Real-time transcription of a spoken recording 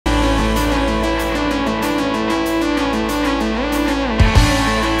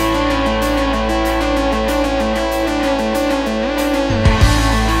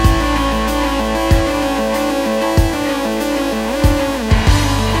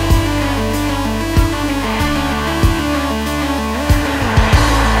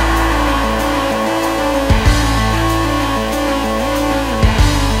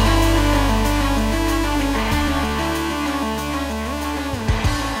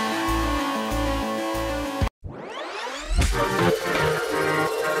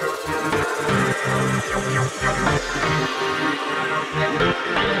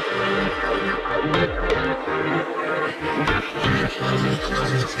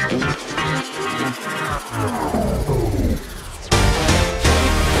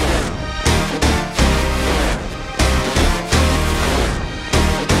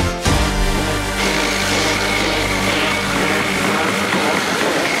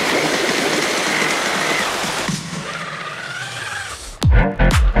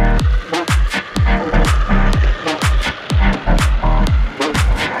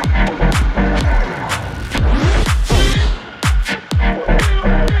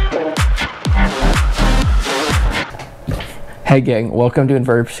Hey gang, welcome to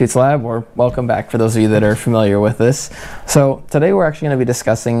Inverted Pursuits Lab, or welcome back for those of you that are familiar with this. So today we're actually going to be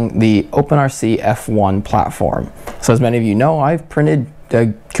discussing the OpenRC F1 platform. So as many of you know, I've printed a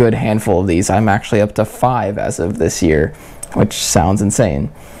good handful of these. I'm actually up to 5 as of this year, which sounds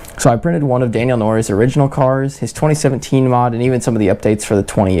insane. So I printed one of Daniel Norrie's original cars, his 2017 mod, and even some of the updates for the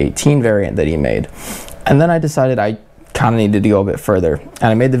 2018 variant that he made. And then I decided I kind of needed to go a bit further. And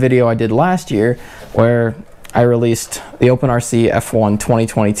I made the video I did last year where I released the OpenRC F1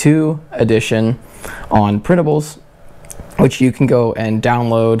 2022 edition on printables, which you can go and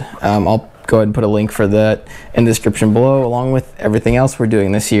download. I'll go ahead and put a link for that in the description below, along with everything else we're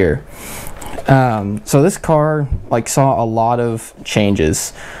doing this year. So this car saw a lot of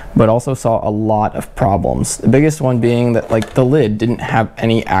changes, but also saw a lot of problems. The biggest one being that the lid didn't have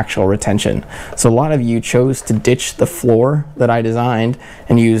any actual retention. So a lot of you chose to ditch the floor that I designed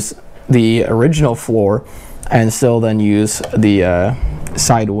and use the original floor, and still then use the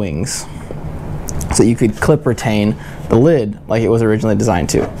side wings, so you could clip retain the lid like it was originally designed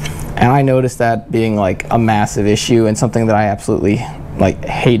to. And I noticed that being a massive issue and something that I absolutely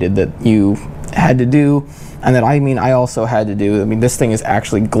hated that you had to do, and that I also had to do. This thing is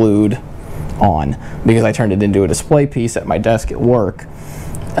actually glued on because I turned it into a display piece at my desk at work.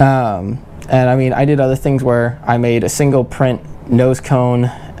 And I did other things where I made a single print nose cone,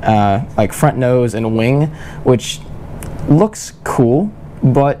 front nose and wing, which looks cool,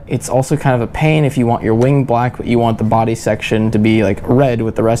 but it's also kind of a pain if you want your wing black, but you want the body section to be red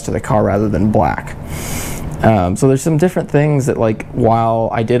with the rest of the car rather than black. So there's some different things that while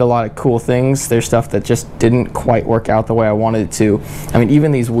I did a lot of cool things, there's stuff that just didn't quite work out the way I wanted it to.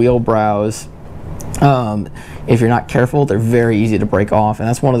 Even these wheel brows, if you're not careful, they're very easy to break off, and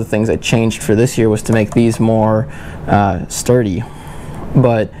that's one of the things I changed for this year, was to make these more sturdy.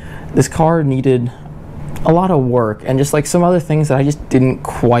 But this car needed a lot of work, and just some other things that I just didn't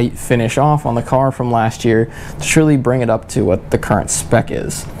quite finish off on the car from last year to truly bring it up to what the current spec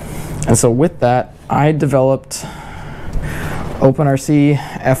is. And so with that, I developed OpenRC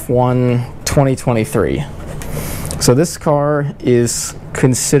F1 2023. So this car is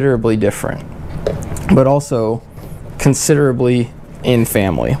considerably different, but also considerably in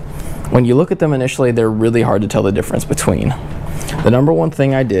family. When you look at them initially, they're really hard to tell the difference between. The number one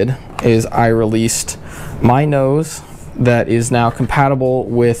thing I did is I released my nose that is now compatible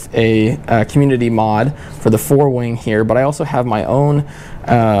with a community mod for the 4-wing here, but I also have my own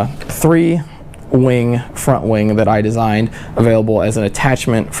 3-wing front wing that I designed available as an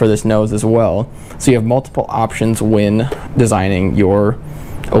attachment for this nose as well. So you have multiple options when designing your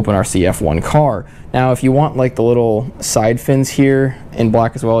OpenRC F1 car. Now if you want the little side fins here in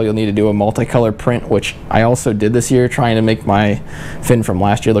black as well, you'll need to do a multicolor print, which I also did this year, trying to make my fin from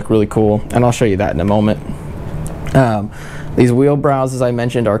last year look really cool, and I'll show you that in a moment. These wheel brows, as I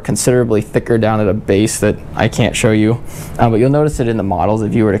mentioned, are considerably thicker down at a base that I can't show you, but you'll notice it in the models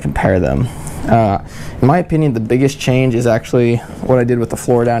if you were to compare them. In my opinion, the biggest change is actually what I did with the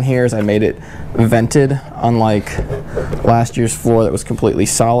floor down here. Is I made it vented, unlike last year's floor that was completely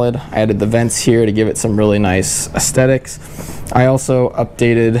solid. I added the vents here to give it some really nice aesthetics. I also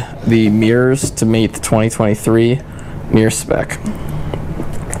updated the mirrors to meet the 2023 mirror spec.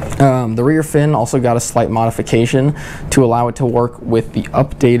 The rear fin also got a slight modification to allow it to work with the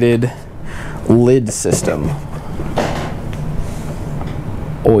updated lid system.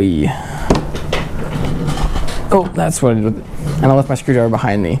 Oi. Oh, that's what I did. And I left my screwdriver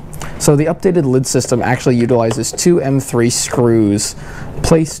behind me. So the updated lid system actually utilizes 2 M3 screws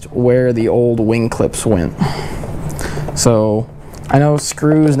placed where the old wing clips went. So I know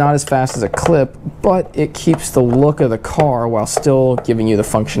screws not as fast as a clip, but it keeps the look of the car while still giving you the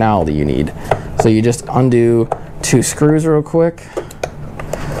functionality you need. So you just undo 2 screws real quick,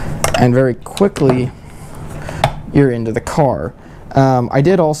 and very quickly you're into the car. I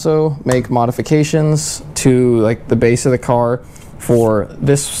did also make modifications to the base of the car. For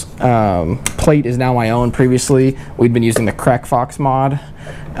this plate is now my own. Previously we'd been using the Crack Fox mod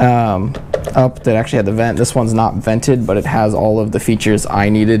up that actually had the vent. This one's not vented, but it has all of the features I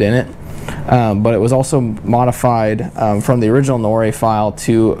needed in it. but it was also modified from the original Norway file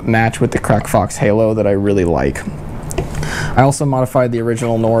to match with the CrackFox Halo that I really like. I also modified the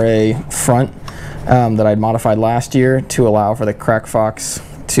original Norway front that I'd modified last year to allow for the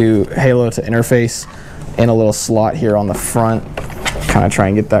CrackFox to Halo to interface in a little slot here on the front. Kind of try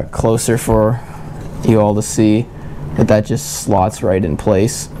and get that closer for you all to see that just slots right in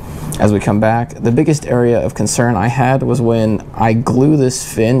place as we come back. The biggest area of concern I had was when I glue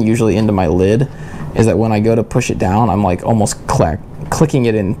this fin usually into my lid, is that when I go to push it down, I'm like almost clicking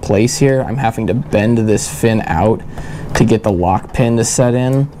it in place here. I'm having to bend this fin out to get the lock pin to set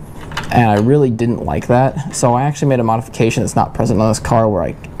in, and I really didn't like that. So I actually made a modification that's not present on this car where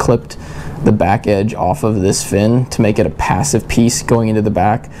I clipped the back edge off of this fin to make it a passive piece going into the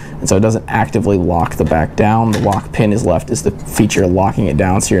back, and so it doesn't actively lock the back down. The lock pin is left as the feature locking it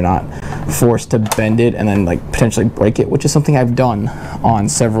down, so you're not forced to bend it and then like potentially break it, which is something I've done on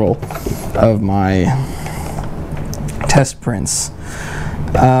several of my test prints.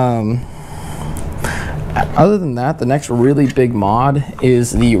 Other than that, the next really big mod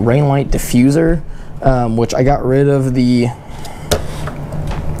is the rain light diffuser, which I got rid of the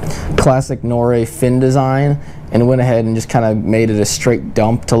classic Norway fin design and went ahead and just kind of made it a straight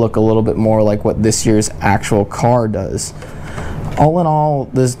dump to look a little bit more like what this year's actual car does. All in all,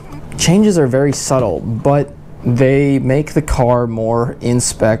 the changes are very subtle, but they make the car more in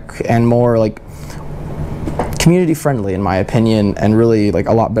spec and more like community friendly in my opinion, and really like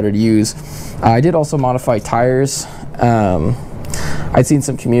a lot better to use. I did also modify tires. I'd seen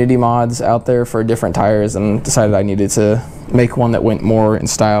some community mods out there for different tires and decided I needed to make one that went more in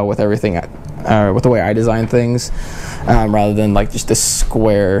style with everything, with the way I design things, rather than like just this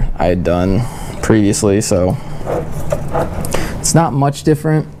square I had done previously. So it's not much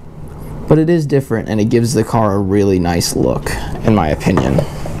different, but it is different, and it gives the car a really nice look in my opinion.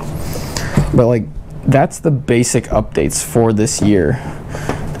 But like, that's the basic updates for this year.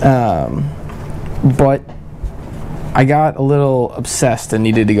 But I got a little obsessed and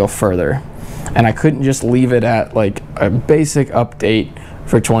needed to go further, and I couldn't just leave it at like a basic update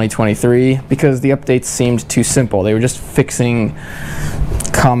for 2023 because the updates seemed too simple. They were just fixing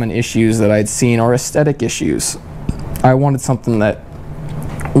common issues that I'd seen or aesthetic issues. I wanted something that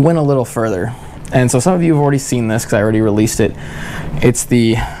went a little further, and so some of you have already seen this because I already released it. It's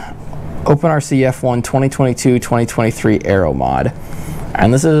the OpenRC F1 2022-2023 AERO mod,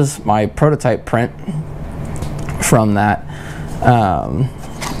 and this is my prototype print from that, and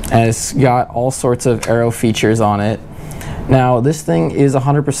it's got all sorts of AERO features on it. Now this thing is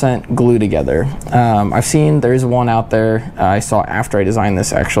 100% glue together. I've seen there's one out there I saw after I designed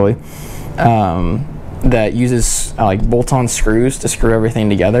this actually, that uses like bolt-on screws to screw everything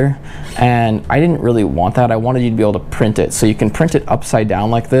together, and I didn't really want that. I wanted you to be able to print it, so you can print it upside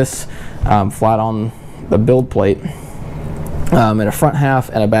down like this, flat on the build plate, in a front half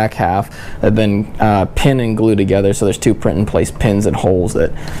and a back half that then pin and glue together. So there's two print in place pins and holes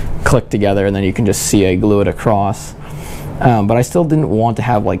that click together, and then you can just CA glue it across. But I still didn't want to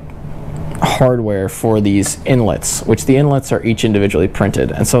have like hardware for these inlets, which the inlets are each individually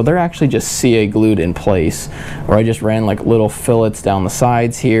printed, and so they're actually just CA glued in place, where I just ran like little fillets down the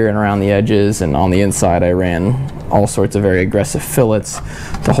sides here and around the edges, and on the inside I ran all sorts of very aggressive fillets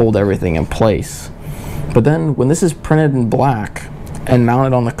to hold everything in place. But then when this is printed in black and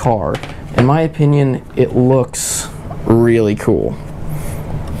mounted on the car, in my opinion, it looks really cool.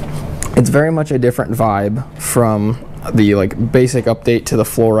 It's very much a different vibe from the like basic update to the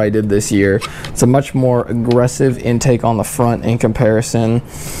floor I did this year. It's a much more aggressive intake on the front in comparison,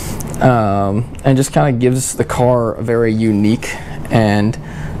 and just kind of gives the car a very unique and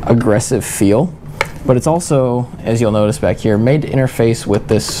aggressive feel. But it's also, as you'll notice back here, made to interface with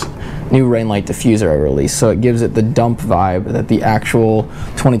this new rain light diffuser I released, so it gives it the dump vibe that the actual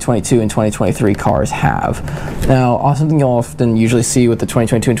 2022 and 2023 cars have. Now, something you'll often usually see with the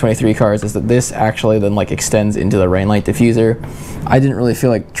 2022 and 2023 cars is that this actually then like extends into the rain light diffuser. I didn't really feel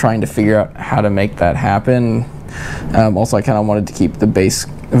like trying to figure out how to make that happen. Also, I kind of wanted to keep the base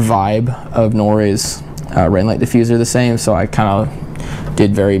vibe of Norway's rain light diffuser the same, so I kind of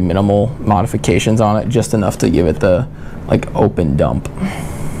did very minimal modifications on it, just enough to give it the like open dump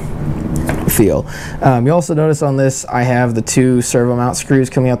feel. You also notice on this I have the two servo mount screws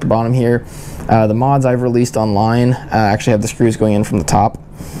coming out the bottom here. The mods I've released online actually have the screws going in from the top,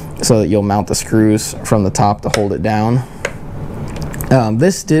 so that you'll mount the screws from the top to hold it down.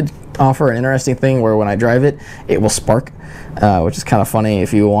 This did offer an interesting thing where when I drive it, it will spark, which is kind of funny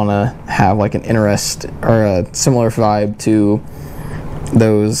if you want to have like an interest or a similar vibe to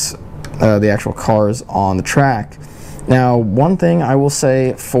those the actual cars on the track. Now, one thing I will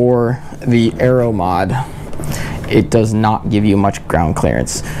say for the AERO mod, it does not give you much ground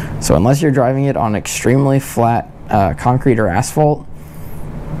clearance. So unless you're driving it on extremely flat concrete or asphalt,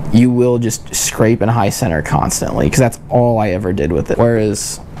 you will just scrape and high center constantly, because that's all I ever did with it.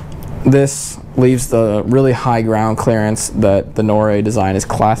 Whereas this leaves the really high ground clearance that the Norway design is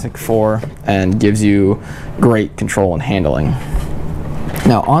classic for and gives you great control and handling.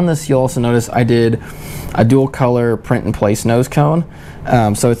 Now on this, you'll also notice I did a dual color print and place nose cone.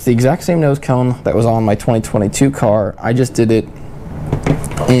 So it's the exact same nose cone that was on my 2022 car. I just did it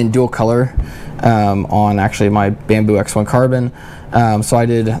in dual color on actually my Bamboo X1 carbon. So I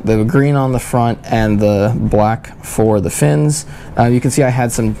did the green on the front and the black for the fins. You can see I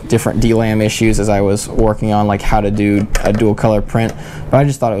had some different DLAM issues as I was working on like how to do a dual color print, but I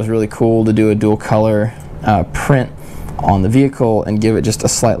just thought it was really cool to do a dual color print on the vehicle and give it just a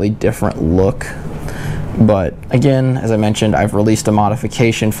slightly different look. But again, as I mentioned, I've released a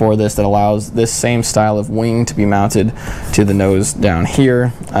modification for this that allows this same style of wing to be mounted to the nose down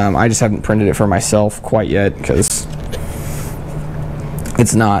here. I just haven't printed it for myself quite yet because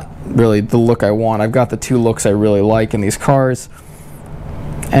it's not really the look I want. I've got the two looks I really like in these cars,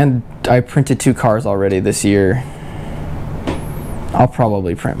 and I printed 2 cars already this year. I'll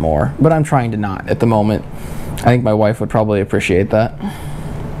probably print more, but I'm trying to not at the moment. I think my wife would probably appreciate that.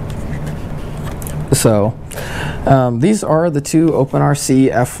 So these are the 2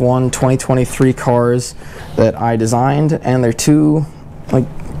 OpenRC F1 2023 cars that I designed, and they're 2 like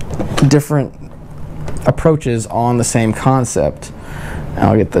different approaches on the same concept.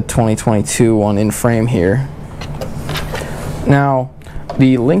 I'll get the 2022 one in frame here. Now,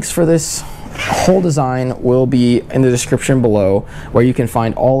 the links for this whole design will be in the description below, where you can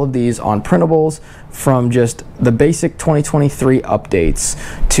find all of these on printables, from just the basic 2023 updates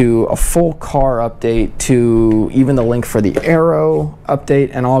to a full car update to even the link for the AERO update,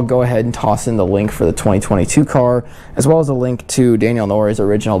 and I'll go ahead and toss in the link for the 2022 car, as well as a link to Daniel Norrie's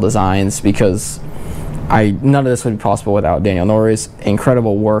original designs, because none of this would be possible without Daniel Norrie's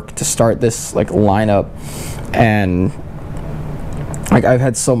incredible work to start this like lineup. And like, I've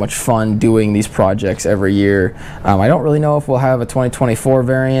had so much fun doing these projects every year. I don't really know if we'll have a 2024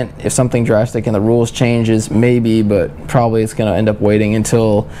 variant. If something drastic in the rules changes, maybe, but probably it's going to end up waiting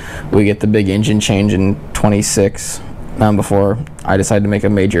until we get the big engine change in 26 before I decide to make a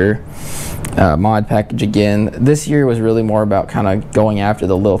major mod package again. This year was really more about kind of going after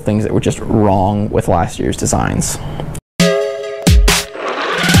the little things that were just wrong with last year's designs.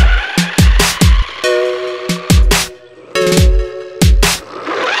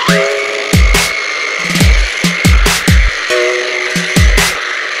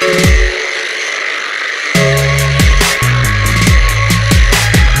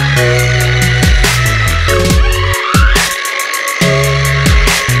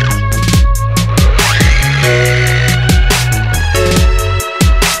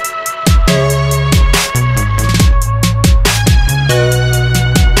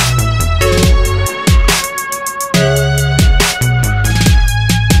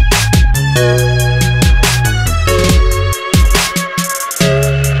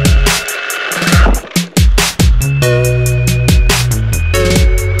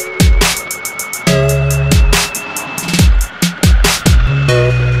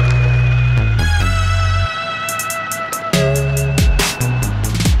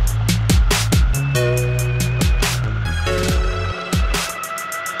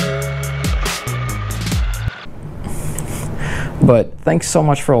 But thanks so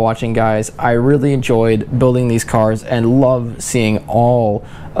much for watching, guys. I really enjoyed building these cars and love seeing all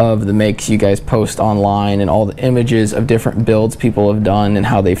of the makes you guys post online and all the images of different builds people have done and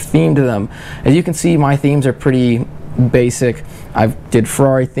how they've themed them. As you can see, my themes are pretty basic. I did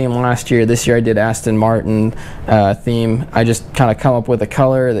Ferrari theme last year. This year I did Aston Martin theme. I just kind of come up with a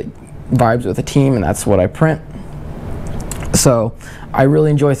color that vibes with a team, and that's what I print. So I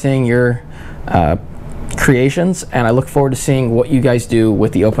really enjoy seeing your creations, and I look forward to seeing what you guys do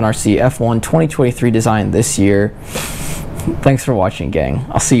with the OpenRC F1 2023 design this year. Thanks for watching, gang.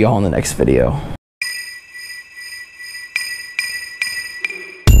 I'll see you all in the next video.